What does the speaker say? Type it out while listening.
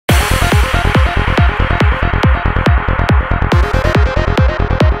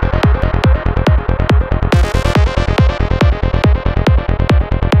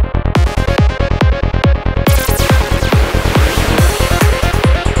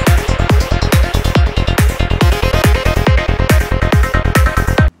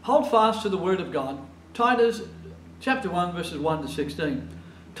fast to the word of God. Titus chapter 1 verses 1 to 16.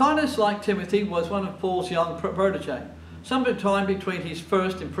 Titus, like Timothy, was one of Paul's young protégés. Sometime between his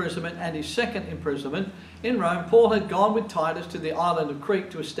first imprisonment and his second imprisonment in Rome, Paul had gone with Titus to the island of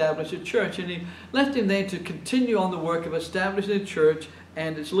Crete to establish a church, and he left him there to continue on the work of establishing the church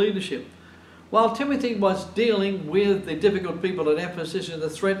and its leadership. While Timothy was dealing with the difficult people at Ephesus and the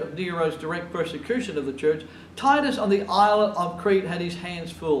threat of Nero's direct persecution of the church, Titus on the Island of Crete had his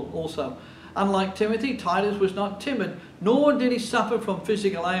hands full also. Unlike Timothy, Titus was not timid, nor did he suffer from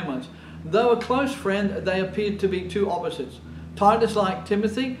physical ailments. Though a close friend, they appeared to be two opposites. Titus, like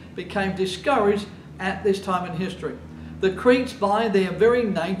Timothy, became discouraged at this time in history. The Cretes, by their very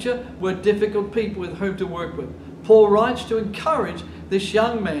nature, were difficult people with whom to work with. Paul writes to encourage this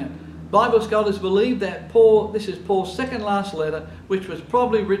young man. Bible scholars believe that this is Paul's second last letter, which was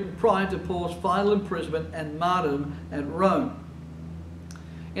probably written prior to Paul's final imprisonment and martyrdom at Rome.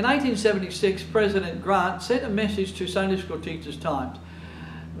 In 1876, President Grant sent a message to Sunday school teachers' times.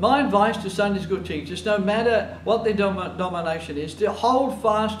 My advice to Sunday school teachers, no matter what their denomination is, to hold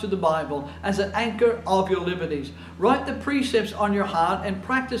fast to the Bible as an anchor of your liberties. Write the precepts on your heart and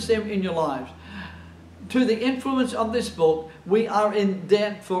practice them in your lives. To the influence of this book, we are in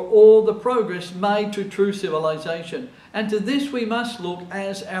debt for all the progress made to true civilization. And to this we must look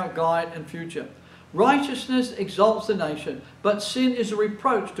as our guide and future. Righteousness exalts the nation, but sin is a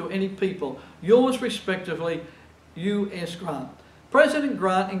reproach to any people. Yours respectively, U.S. Grant. President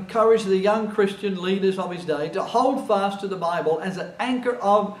Grant encouraged the young Christian leaders of his day to hold fast to the Bible as an anchor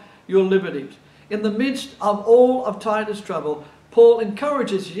of your liberties. In the midst of all of Titus' trouble, Paul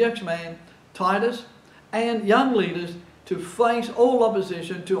encourages his young man, Titus, and young leaders to face all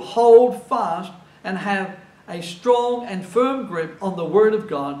opposition, to hold fast and have a strong and firm grip on the Word of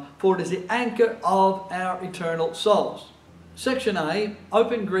God, for it is the anchor of our eternal souls. Section A,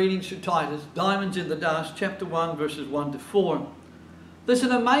 Open Greetings to Titus, Diamonds in the Dust, chapter 1, verses 1 to 4. There's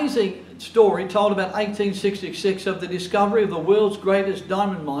an amazing story told about 1866 of the discovery of the world's greatest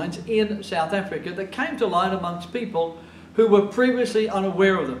diamond mines in South Africa that came to light amongst people who were previously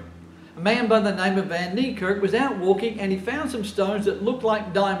unaware of them. A man by the name of Van Niekerk was out walking and he found some stones that looked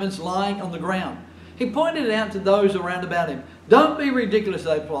like diamonds lying on the ground. He pointed it out to those around about him. Don't be ridiculous,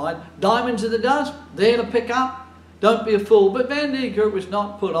 they replied. Diamonds in the dust, there to pick up. Don't be a fool. But Van Niekerk was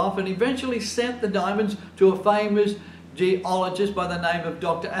not put off and eventually sent the diamonds to a famous geologist by the name of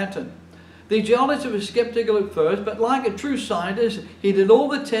Dr. Atten. The geologist was skeptical at first, but like a true scientist, he did all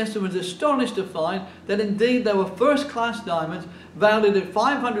the tests and was astonished to find that indeed they were first-class diamonds valued at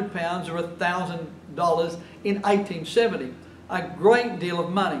 £500 or $1,000 in 1870. A great deal of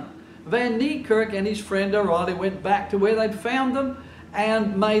money. Van Niekerk and his friend O'Reilly went back to where they'd found them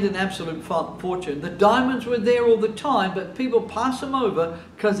and made an absolute fortune. The diamonds were there all the time, but people passed them over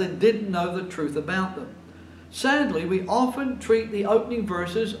because they didn't know the truth about them. Sadly, we often treat the opening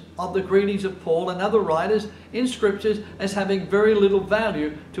verses of the greetings of Paul and other writers in scriptures as having very little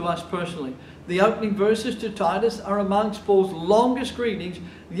value to us personally. The opening verses to Titus are amongst Paul's longest greetings,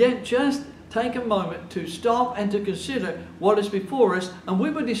 yet just take a moment to stop and to consider what is before us, and we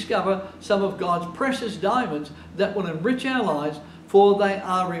will discover some of God's precious diamonds that will enrich our lives, for they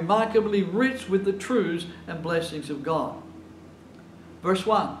are remarkably rich with the truths and blessings of God. Verse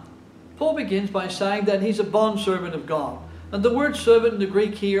 1. Paul begins by saying that he's a bondservant of God. And the word servant in the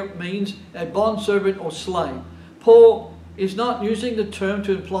Greek here means a bondservant or slave. Paul is not using the term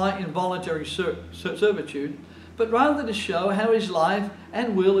to imply involuntary servitude, but rather to show how his life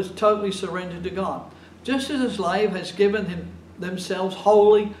and will is totally surrendered to God. Just as a slave has given themselves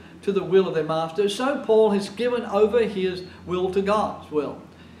wholly to the will of their master, so Paul has given over his will to God's will.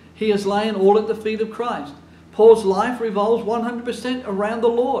 He has lain all at the feet of Christ. Paul's life revolves 100% around the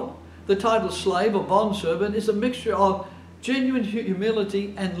Lord. The title slave or bondservant is a mixture of genuine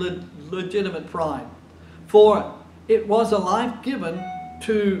humility and legitimate pride. For it was a life given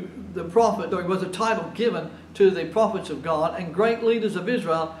to the prophet, or it was a title given to the prophets of God and great leaders of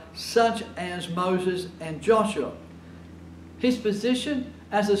Israel, such as Moses and Joshua. His position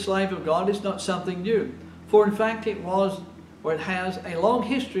as a slave of God is not something new, for in fact it has a long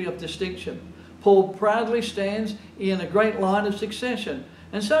history of distinction. Paul proudly stands in a great line of succession,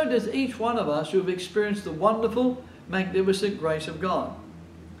 and so does each one of us who have experienced the wonderful, magnificent grace of God.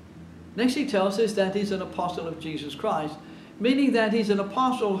 Next he tells us that he's an apostle of Jesus Christ, meaning that he's an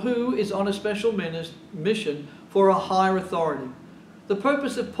apostle who is on a special mission for a higher authority. The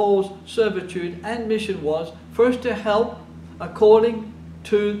purpose of Paul's servitude and mission was first to help according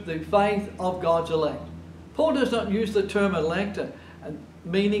to the faith of God's elect. Paul does not use the term elect,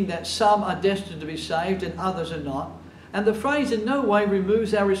 meaning that some are destined to be saved and others are not. And the phrase in no way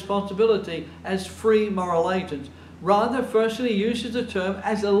removes our responsibility as free moral agents. Rather, firstly, uses the term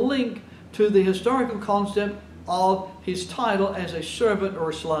as a link to the historical concept of his title as a servant or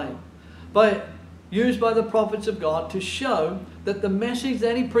a slave, used by the prophets of God to show that the message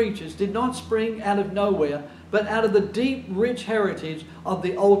that he preaches did not spring out of nowhere, but out of the deep, rich heritage of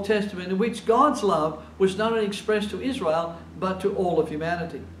the Old Testament, in which God's love was not only expressed to Israel, but to all of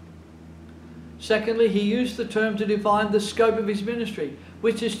humanity. Secondly, he used the term to define the scope of his ministry,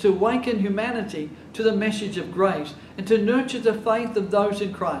 which is to awaken humanity to the message of grace and to nurture the faith of those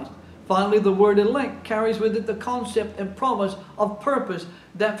in Christ. Finally, the word elect carries with it the concept and promise of purpose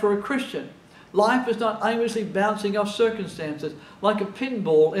that for a Christian, life is not aimlessly bouncing off circumstances like a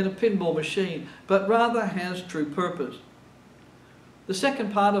pinball in a pinball machine, but rather has true purpose. The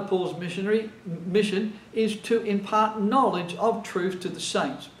second part of Paul's mission is to impart knowledge of truth to the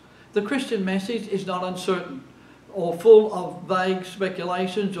saints. The Christian message is not uncertain or full of vague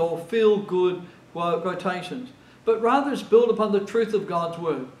speculations or feel-good quotations, but rather is built upon the truth of God's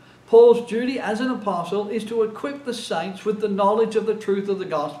word. Paul's duty as an apostle is to equip the saints with the knowledge of the truth of the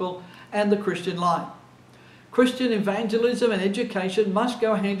gospel and the Christian life. Christian evangelism and education must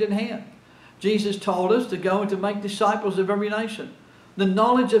go hand in hand. Jesus told us to go and to make disciples of every nation. The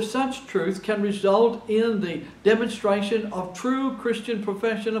knowledge of such truth can result in the demonstration of true Christian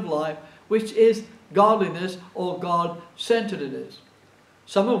profession of life, which is godliness or God-centeredness.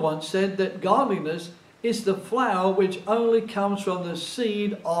 Someone once said that godliness is the flower which only comes from the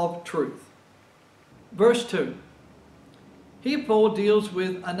seed of truth. Verse 2. Here Paul deals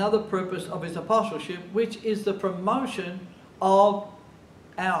with another purpose of his apostleship, which is the promotion of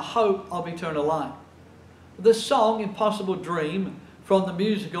our hope of eternal life. The song Impossible Dream from the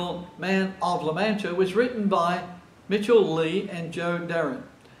musical Man of La Mancha was written by Mitchell Lee and Joe Darren,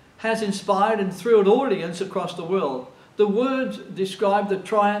 has inspired and thrilled audience across the world. The words describe the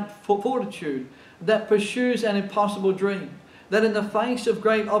triumph fortitude that pursues an impossible dream, that in the face of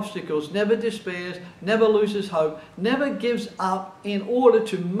great obstacles never despairs, never loses hope, never gives up in order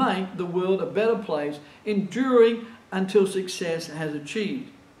to make the world a better place, enduring until success has achieved.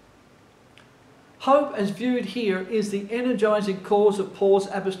 Hope, as viewed here, is the energizing cause of Paul's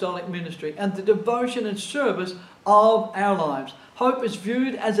apostolic ministry and the devotion and service of our lives. Hope is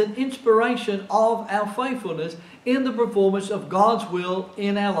viewed as an inspiration of our faithfulness in the performance of God's will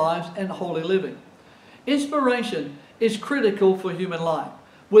in our lives and holy living. Inspiration is critical for human life.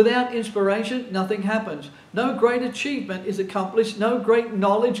 Without inspiration, nothing happens. No great achievement is accomplished, no great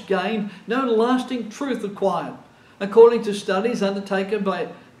knowledge gained, no lasting truth acquired. According to studies undertaken by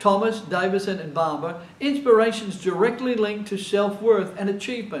Thomas, Davison and Barber, inspiration is directly linked to self-worth and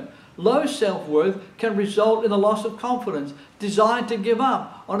achievement. Low self-worth can result in the loss of confidence, desire to give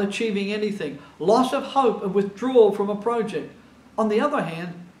up on achieving anything, loss of hope and withdrawal from a project. On the other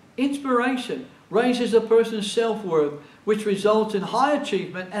hand, inspiration raises a person's self-worth, which results in high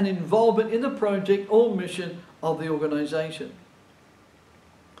achievement and involvement in the project or mission of the organization.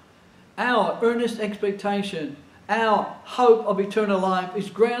 Our earnest expectation, our hope of eternal life is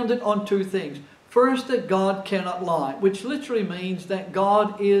grounded on two things. First, that God cannot lie, which literally means that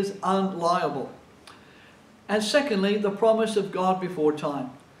God is unliable. And secondly, the promise of God before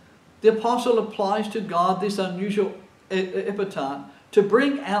time. The apostle applies to God this unusual epithet to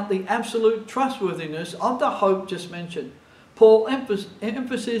bring out the absolute trustworthiness of the hope just mentioned. Paul's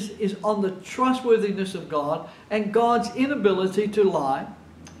emphasis is on the trustworthiness of God and God's inability to lie,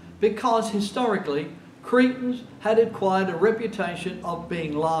 because historically, Cretans had acquired a reputation of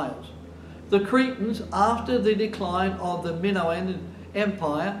being liars. The Cretans, after the decline of the Minoan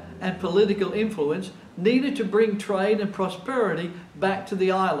Empire and political influence, needed to bring trade and prosperity back to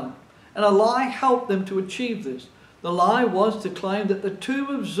the island, and a lie helped them to achieve this. The lie was to claim that the tomb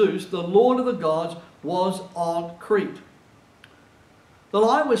of Zeus, the Lord of the gods, was on Crete. The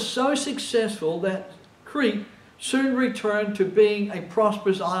lie was so successful that Crete soon returned to being a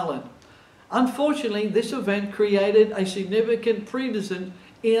prosperous island. Unfortunately, this event created a significant precedent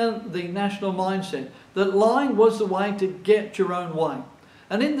in the national mindset that lying was the way to get your own way.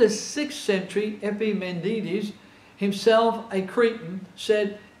 And in the 6th century, Epimenides, himself a Cretan,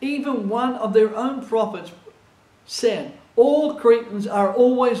 said, even one of their own prophets said, all Cretans are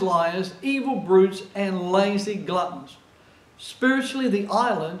always liars, evil brutes, and lazy gluttons. Spiritually, the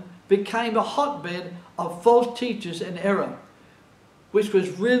island became a hotbed of false teachers and error, which was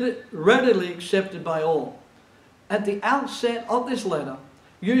readily accepted by all. At the outset of this letter,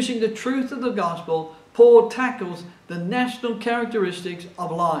 using the truth of the gospel, Paul tackles the national characteristics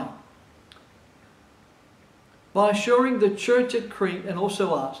of lying. by assuring the church at Crete and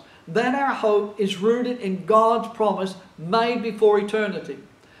also us that our hope is rooted in God's promise made before eternity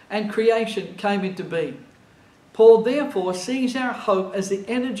and creation came into being. Paul therefore sees our hope as the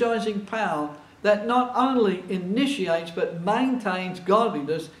energizing power that not only initiates but maintains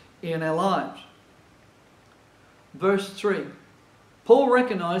godliness in our lives. Verse 3. Paul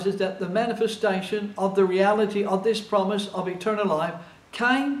recognizes that the manifestation of the reality of this promise of eternal life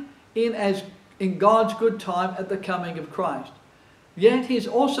came in God's good time at the coming of Christ. Yet he is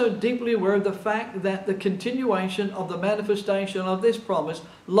also deeply aware of the fact that the continuation of the manifestation of this promise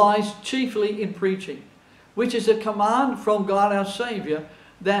lies chiefly in preaching, which is a command from God our Saviour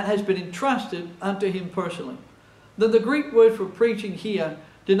that has been entrusted unto him personally. The Greek word for preaching here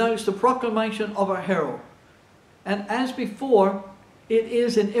denotes the proclamation of a herald. And as before, it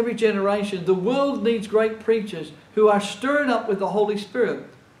is in every generation. The world needs great preachers who are stirred up with the Holy Spirit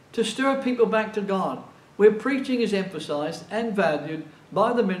to stir people back to God. Where preaching is emphasized and valued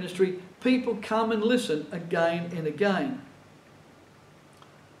by the ministry, people come and listen again and again.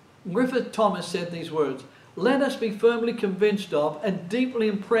 Griffith Thomas said these words, "Let us be firmly convinced of and deeply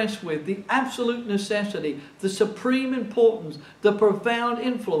impressed with the absolute necessity, the supreme importance, the profound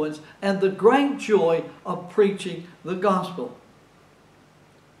influence, and the great joy of preaching the gospel."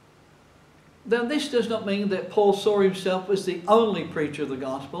 Now, this does not mean that Paul saw himself as the only preacher of the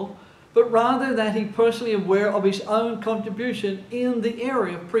gospel, but rather that he personally aware of his own contribution in the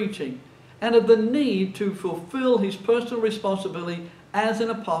area of preaching and of the need to fulfill his personal responsibility as an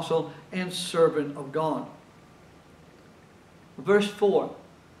apostle and servant of God. Verse 4.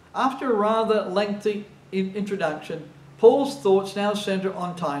 After a rather lengthy introduction, Paul's thoughts now center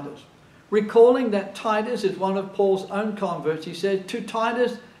on Titus. Recalling that Titus is one of Paul's own converts, he says, "To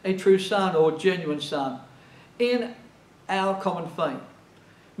Titus, a true son or genuine son, in our common faith."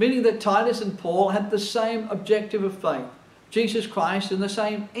 Meaning that Titus and Paul had the same objective of faith, Jesus Christ, and the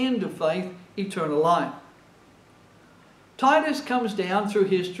same end of faith, eternal life. Titus comes down through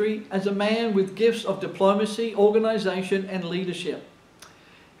history as a man with gifts of diplomacy, organization, and leadership.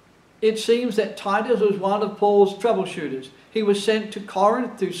 It seems that Titus was one of Paul's troubleshooters. He was sent to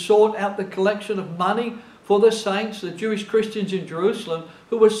Corinth to sort out the collection of money for the saints, the Jewish Christians in Jerusalem,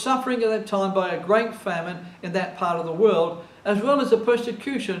 who were suffering at that time by a great famine in that part of the world, as well as the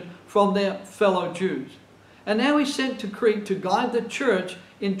persecution from their fellow Jews. And now he's sent to Crete to guide the church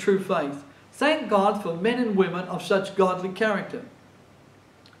in true faith. Thank God for men and women of such godly character.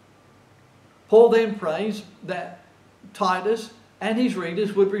 Paul then prays that Titus and his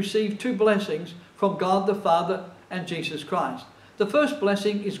readers would receive two blessings from God the Father and Jesus Christ. The first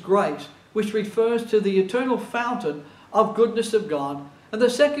blessing is grace, which refers to the eternal fountain of goodness of God. And the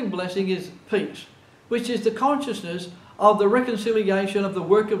second blessing is peace, which is the consciousness of the reconciliation of the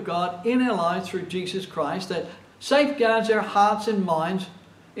work of God in our lives through Jesus Christ that safeguards our hearts and minds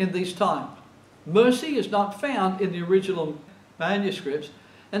in these times. Mercy is not found in the original manuscripts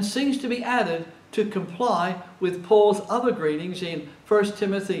and seems to be added to comply with Paul's other greetings in 1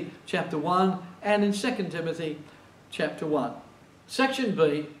 Timothy chapter 1 and in 2 Timothy chapter 1. Section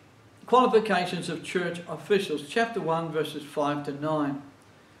B, Qualifications of Church Officials, chapter 1 verses 5 to 9.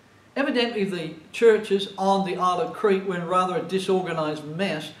 Evidently the churches on the Isle of Crete were in rather a disorganized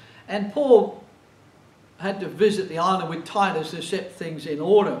mess, and Paul had to visit the island with Titus to set things in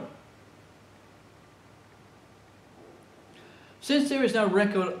order. Since there is no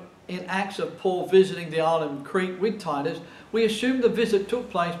record in Acts of Paul visiting the island of Crete with Titus, we assume the visit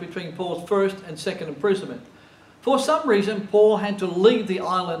took place between Paul's first and second imprisonment. For some reason, Paul had to leave the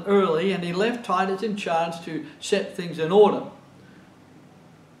island early, and he left Titus in charge to set things in order.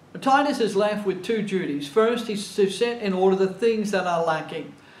 Titus is left with two duties. First, he's to set in order the things that are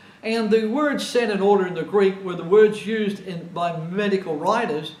lacking. And the words set in order in the Greek were the words used by medical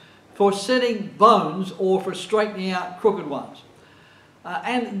writers for setting bones or for straightening out crooked ones.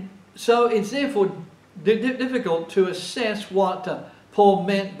 And so it's therefore difficult to assess what Paul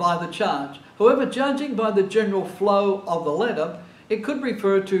meant by the charge. However, judging by the general flow of the letter, it could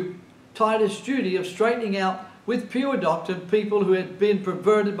refer to Titus' duty of straightening out with pure doctrine people who had been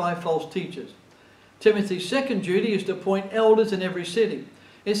perverted by false teachers. Timothy's second duty is to appoint elders in every city.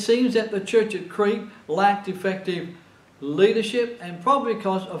 It seems that the church at Crete lacked effective leadership, and probably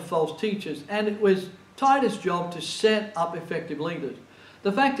because of false teachers, and it was Titus' job to set up effective leaders.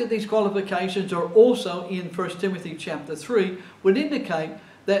 The fact that these qualifications are also in 1 Timothy chapter 3 would indicate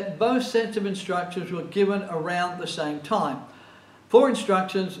that both sets of instructions were given around the same time. For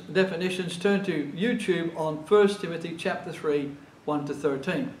instructions, definitions, turn to YouTube on 1 Timothy chapter 3, 1 to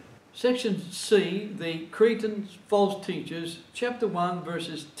 13. Section C, the Cretan false teachers, chapter 1,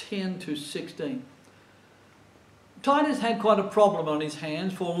 verses 10 to 16. Titus had quite a problem on his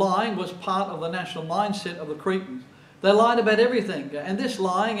hands, for lying was part of the national mindset of the Cretans. They lied about everything, and this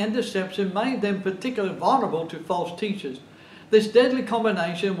lying and deception made them particularly vulnerable to false teachers. This deadly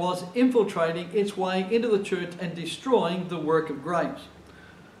combination was infiltrating its way into the church and destroying the work of grace.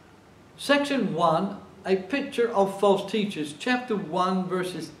 Section 1, a picture of false teachers, chapter 1,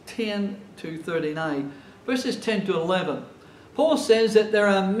 verses 10 to 13a, verses 10 to 11. Paul says that there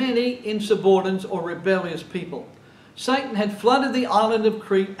are many insubordinate or rebellious people. Satan had flooded the island of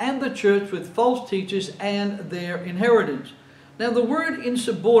Crete and the church with false teachers and their inheritance. Now the word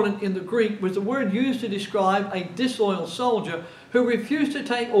insubordinate in the Greek was the word used to describe a disloyal soldier who refused to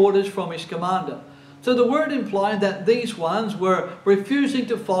take orders from his commander. So the word implied that these ones were refusing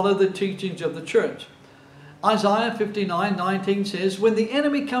to follow the teachings of the church. Isaiah 59:19 says, "When the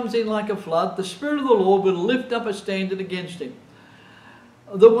enemy comes in like a flood, the Spirit of the Lord will lift up a standard against him."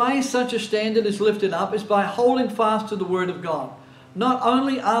 The way such a standard is lifted up is by holding fast to the Word of God. Not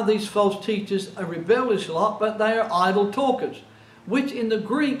only are these false teachers a rebellious lot, but they are idle talkers, which in the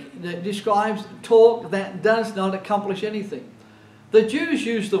Greek describes talk that does not accomplish anything. The Jews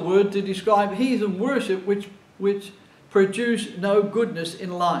used the word to describe heathen worship which produced no goodness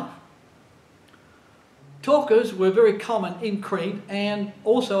in life. Talkers were very common in Crete and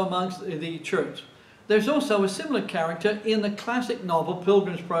also amongst the church. There's also a similar character in the classic novel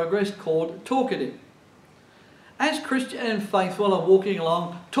Pilgrim's Progress called Talkative. As Christian and faithful are walking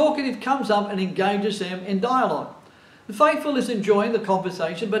along, Talkative comes up and engages them in dialogue. The faithful is enjoying the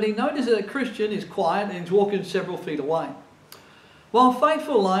conversation, but he notices that Christian is quiet and is walking several feet away. While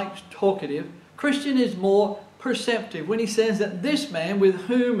faithful likes Talkative, Christian is more perceptive when he says that this man with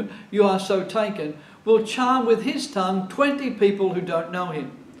whom you are so taken will charm with his tongue 20 people who don't know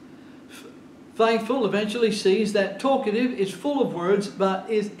him. Faithful eventually sees that Talkative is full of words but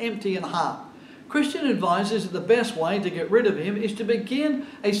is empty in heart. Christian advises that the best way to get rid of him is to begin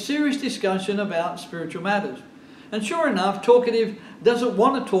a serious discussion about spiritual matters. And sure enough, Talkative doesn't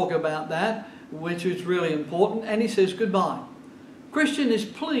want to talk about that, which is really important, and he says goodbye. Christian is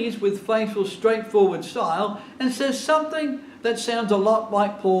pleased with Faithful's straightforward style and says something that sounds a lot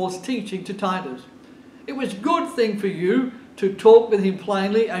like Paul's teaching to Titus. "It was a good thing for you to talk with him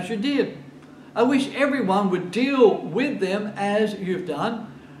plainly as you did. I wish everyone would deal with them as you've done.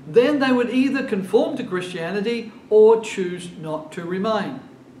 Then they would either conform to Christianity or choose not to remain."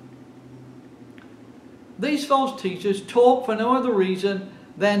 These false teachers talk for no other reason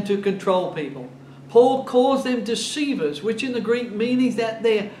than to control people. Paul calls them deceivers, which in the Greek means that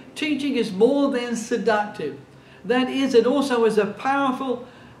their teaching is more than seductive. That is, it also has a powerful,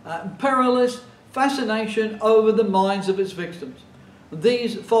 perilous fascination over the minds of its victims.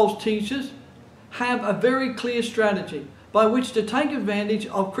 These false teachers have a very clear strategy by which to take advantage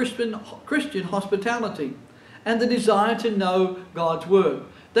of Christian hospitality and the desire to know God's Word.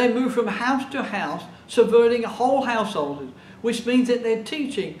 They move from house to house, subverting whole households, which means that their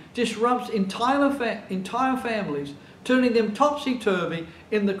teaching disrupts entire families, turning them topsy-turvy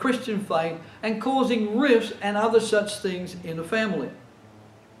in the Christian faith and causing rifts and other such things in the family.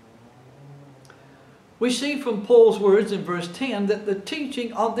 We see from Paul's words in verse 10 that the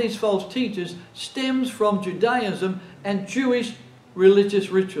teaching of these false teachers stems from Judaism and Jewish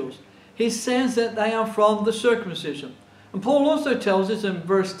religious rituals. He says that they are from the circumcision. And Paul also tells us in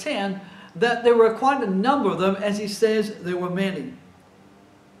verse 10 that there were quite a number of them, as he says there were many.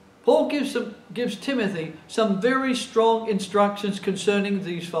 Paul gives Timothy some very strong instructions concerning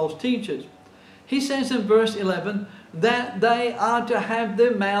these false teachers. He says in verse 11 that they are to have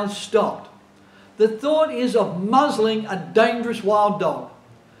their mouths stopped. The thought is of muzzling a dangerous wild dog.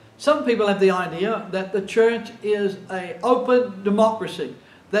 Some people have the idea that the church is an open democracy,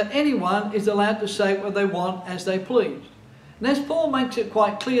 that anyone is allowed to say what they want as they please. And as Paul makes it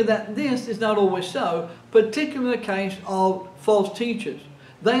quite clear that this is not always so, particularly in the case of false teachers.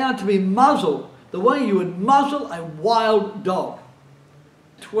 They are to be muzzled the way you would muzzle a wild dog.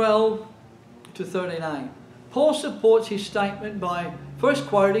 12 to 39. Paul supports his statement by first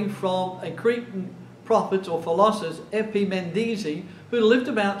quoting from a Cretan prophet or philosopher, Epimenides, who lived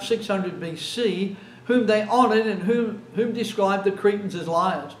about 600 BC, whom they honoured and whom described the Cretans as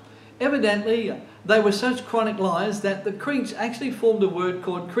liars. Evidently, they were such chronic liars that the Cretes actually formed a word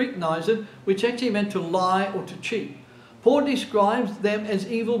called Cretanizing, which actually meant to lie or to cheat. Paul describes them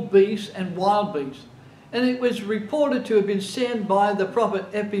as evil beasts and wild beasts. And it was reported to have been said by the prophet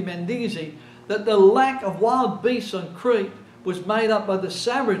Epimenides that the lack of wild beasts on Crete was made up by the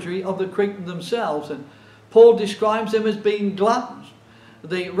savagery of the Cretans themselves. And Paul describes them as being gluttons.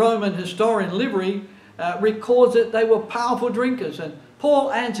 The Roman historian Livy records that they were powerful drinkers. And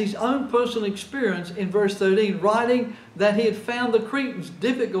Paul adds his own personal experience in verse 13, writing that he had found the Cretans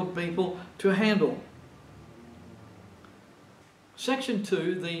difficult people to handle. Section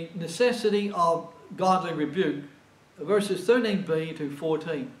 2, the necessity of godly rebuke, verses 13b to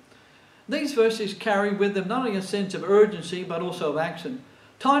 14. These verses carry with them not only a sense of urgency but also of action.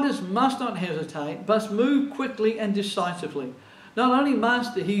 Titus must not hesitate, but move quickly and decisively. Not only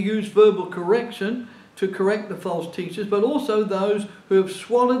must he use verbal correction to correct the false teachers, but also those who have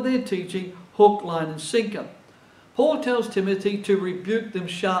swallowed their teaching hook, line and sinker. Paul tells Timothy to rebuke them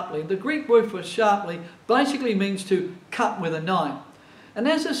sharply. The Greek word for sharply basically means to cut with a knife. And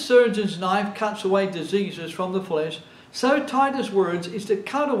as a surgeon's knife cuts away diseases from the flesh, so Titus' words is to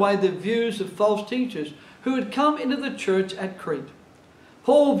cut away the views of false teachers who had come into the church at Crete.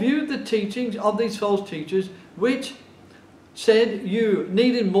 Paul viewed the teachings of these false teachers, which said you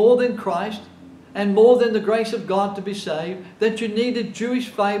needed more than Christ and more than the grace of God to be saved, that you needed Jewish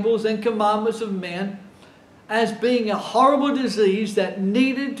fables and commandments of men, as being a horrible disease that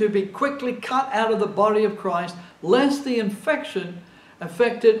needed to be quickly cut out of the body of Christ, lest the infection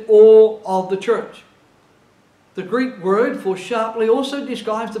affected all of the church. The Greek word for sharply also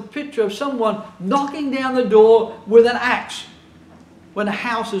describes the picture of someone knocking down the door with an axe when a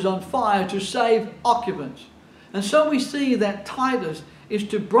house is on fire to save occupants. And so we see that Titus is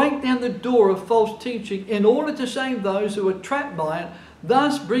to break down the door of false teaching in order to save those who are trapped by it,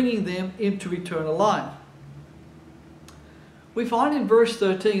 thus bringing them into eternal life. We find in verse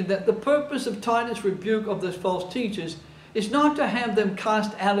 13 that the purpose of Titus' rebuke of those false teachers is not to have them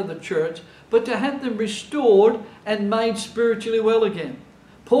cast out of the church, but to have them restored and made spiritually well again.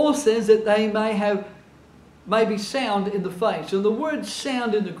 Paul says that they may be sound in the faith. And the word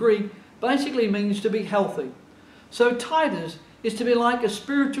sound in the Greek basically means to be healthy. So Titus is to be like a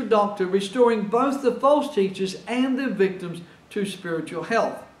spiritual doctor, restoring both the false teachers and their victims to spiritual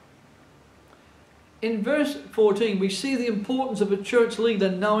health. In verse 14, we see the importance of a church leader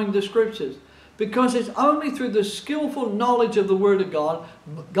knowing the Scriptures, because it's only through the skillful knowledge of the Word of God,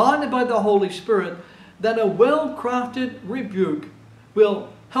 guided by the Holy Spirit, that a well-crafted rebuke will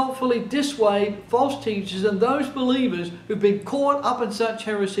helpfully dissuade false teachers and those believers who've been caught up in such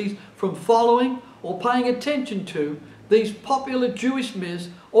heresies from following or paying attention to these popular Jewish myths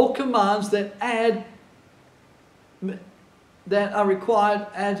or commands that are required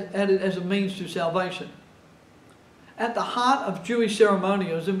added as a means to salvation. At the heart of Jewish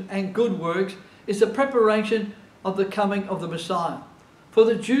ceremonialism and good works is the preparation of the coming of the Messiah. For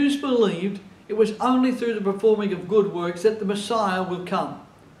the Jews believed it was only through the performing of good works that the Messiah will come.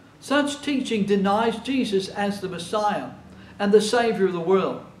 Such teaching denies Jesus as the Messiah and the Saviour of the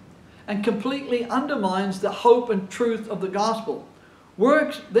world, and completely undermines the hope and truth of the gospel.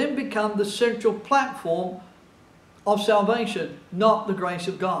 Works then become the central platform of salvation, not the grace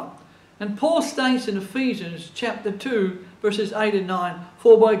of God. And Paul states in Ephesians chapter 2, verses 8 and 9,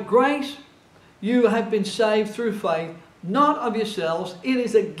 "For by grace you have been saved through faith, not of yourselves. It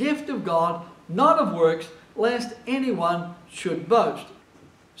is a gift of God, not of works, lest anyone should boast."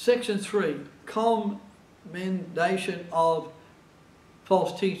 Section 3, commendation of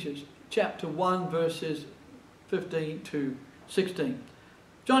false teachers. Chapter 1, verses 15 to 16.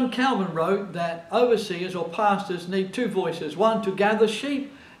 John Calvin wrote that overseers or pastors need two voices, one to gather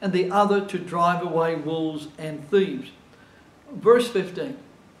sheep and the other to drive away wolves and thieves. Verse 15.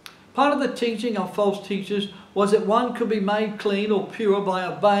 Part of the teaching of false teachers was that one could be made clean or pure by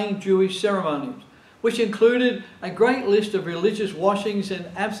obeying Jewish ceremonies, which included a great list of religious washings and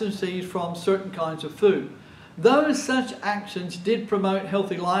abstinences from certain kinds of food. Though such actions did promote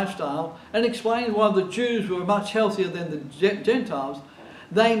healthy lifestyle and explain why the Jews were much healthier than the Gentiles,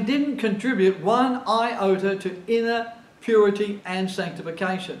 they didn't contribute one iota to inner purity and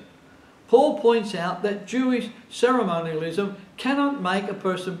sanctification. Paul points out that Jewish ceremonialism cannot make a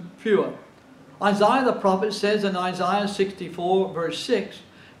person pure. Isaiah the prophet says in Isaiah 64 verse 6,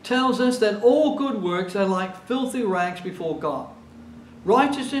 tells us that all good works are like filthy rags before God.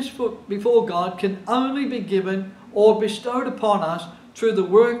 Righteousness before God can only be given or bestowed upon us through the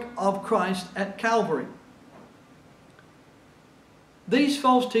work of Christ at Calvary. These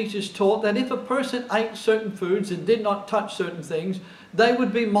false teachers taught that if a person ate certain foods and did not touch certain things, they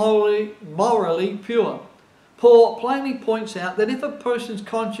would be morally pure. Paul plainly points out that if a person's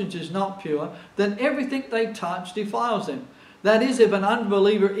conscience is not pure, then everything they touch defiles them. That is, if an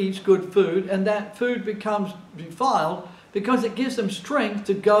unbeliever eats good food and that food becomes defiled because it gives them strength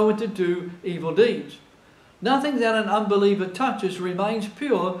to go and to do evil deeds. Nothing that an unbeliever touches remains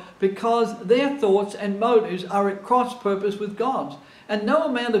pure, because their thoughts and motives are at cross purpose with God's. And no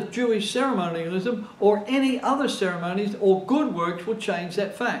amount of Jewish ceremonialism or any other ceremonies or good works will change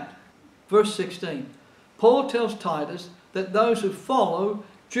that fact. Verse 16. Paul tells Titus that those who follow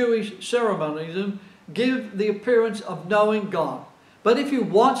Jewish ceremonialism give the appearance of knowing God. But if you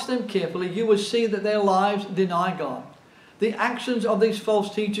watch them carefully, you will see that their lives deny God. The actions of these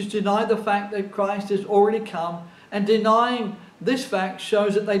false teachers deny the fact that Christ has already come, and denying this fact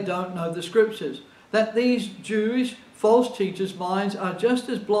shows that they don't know the Scriptures. That these Jewish false teachers' minds are just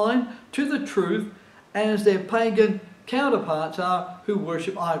as blind to the truth as their pagan counterparts are who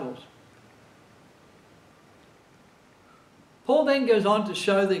worship idols. Paul then goes on to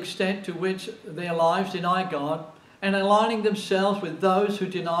show the extent to which their lives deny God, and aligning themselves with those who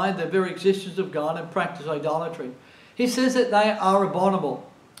deny the very existence of God and practice idolatry. He says that they are abominable,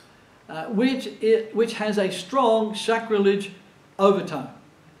 which has a strong sacrilege overtone,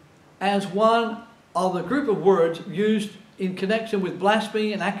 as one of the group of words used in connection with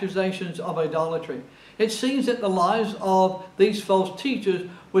blasphemy and accusations of idolatry. It seems that the lives of these false teachers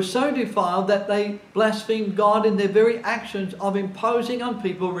were so defiled that they blasphemed God in their very actions of imposing on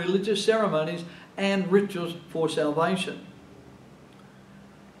people religious ceremonies and rituals for salvation.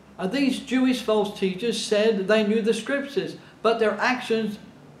 These Jewish false teachers said they knew the Scriptures, but their actions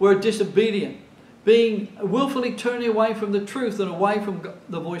were disobedient, being willfully turning away from the truth and away from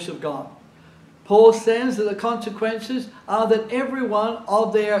the voice of God. Paul says that the consequences are that every one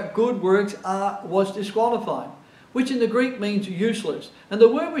of their good works was disqualified, which in the Greek means useless. And the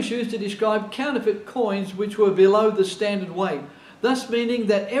word was used to describe counterfeit coins which were below the standard weight, thus meaning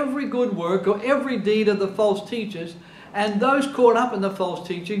that every good work or every deed of the false teachers and those caught up in the false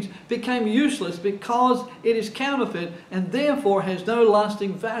teachings became useless because it is counterfeit and therefore has no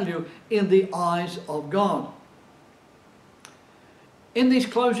lasting value in the eyes of God. In these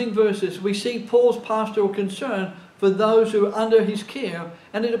closing verses, we see Paul's pastoral concern for those who are under his care,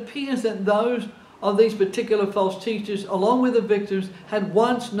 and it appears that those of these particular false teachers, along with the victims, had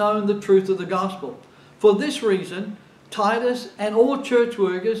once known the truth of the gospel. For this reason, Titus and all church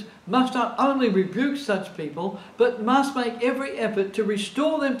workers must not only rebuke such people, but must make every effort to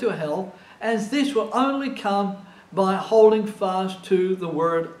restore them to health, as this will only come by holding fast to the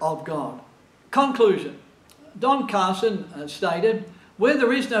Word of God. Conclusion. Don Carson stated, "Where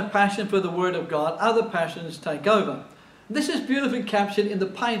there is no passion for the Word of God, other passions take over." This is beautifully captured in the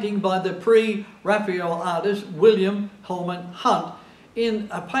painting by the pre-Raphael artist William Holman Hunt in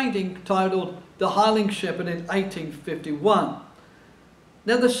a painting titled The Hireling Shepherd in 1851.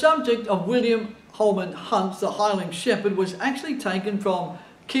 Now the subject of William Holman Hunt's The Hireling Shepherd was actually taken from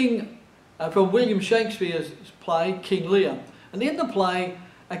William Shakespeare's play King Lear. And in the play,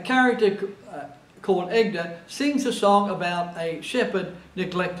 a character called Egner sings a song about a shepherd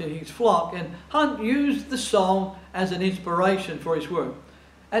neglecting his flock, and Hunt used the song as an inspiration for his work.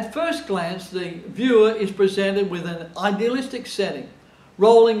 At first glance, the viewer is presented with an idealistic setting: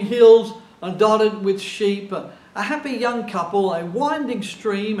 rolling hills dotted with sheep, a happy young couple, a winding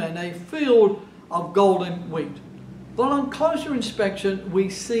stream, and a field of golden wheat. But on closer inspection, we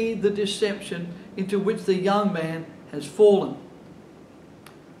see the deception into which the young man has fallen.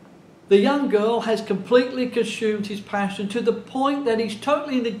 The young girl has completely consumed his passion to the point that he's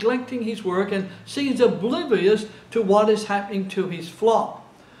totally neglecting his work and seems oblivious to what is happening to his flock.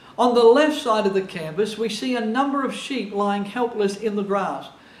 On the left side of the canvas, we see a number of sheep lying helpless in the grass,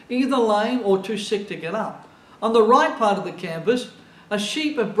 either lame or too sick to get up. On the right part of the canvas, a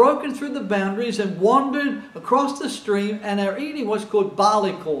sheep have broken through the boundaries and wandered across the stream and are eating what's called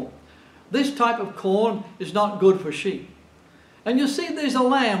barley corn. This type of corn is not good for sheep. And you'll see there's a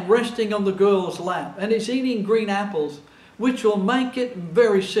lamb resting on the girl's lap, and it's eating green apples, which will make it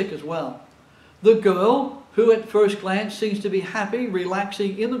very sick as well. The girl, who at first glance seems to be happy,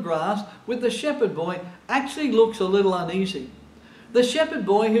 relaxing in the grass with the shepherd boy, actually looks a little uneasy. The shepherd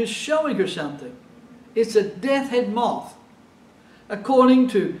boy who's showing her something. It's a death-head moth. According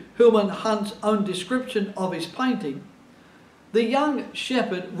to Holman Hunt's own description of his painting, the young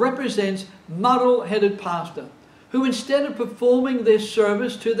shepherd represents muddle-headed pastor, who instead of performing their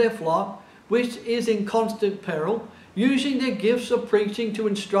service to their flock, which is in constant peril, using their gifts of preaching to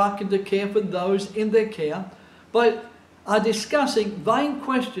instruct and to care for those in their care, but are discussing vain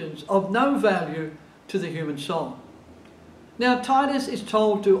questions of no value to the human soul. Now Titus is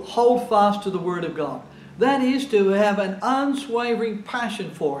told to hold fast to the Word of God. That is, to have an unswavering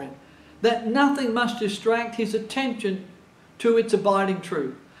passion for it, that nothing must distract his attention to its abiding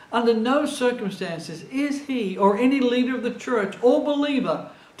truth. Under no circumstances is he or any leader of the church or believer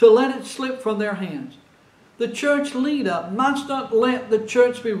to let it slip from their hands. The church leader must not let the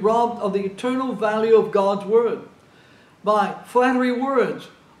church be robbed of the eternal value of God's word by flattery words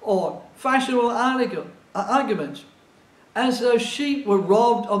or fashionable arguments, as those sheep were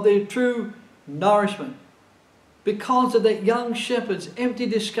robbed of their true nourishment because of that young shepherd's empty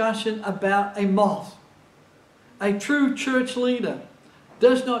discussion about a moth. A true church leader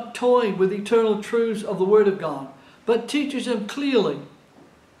does not toy with eternal truths of the Word of God, but teaches them clearly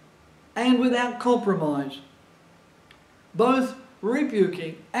and without compromise, both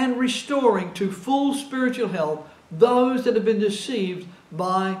rebuking and restoring to full spiritual health those that have been deceived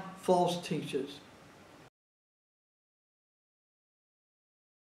by false teachers.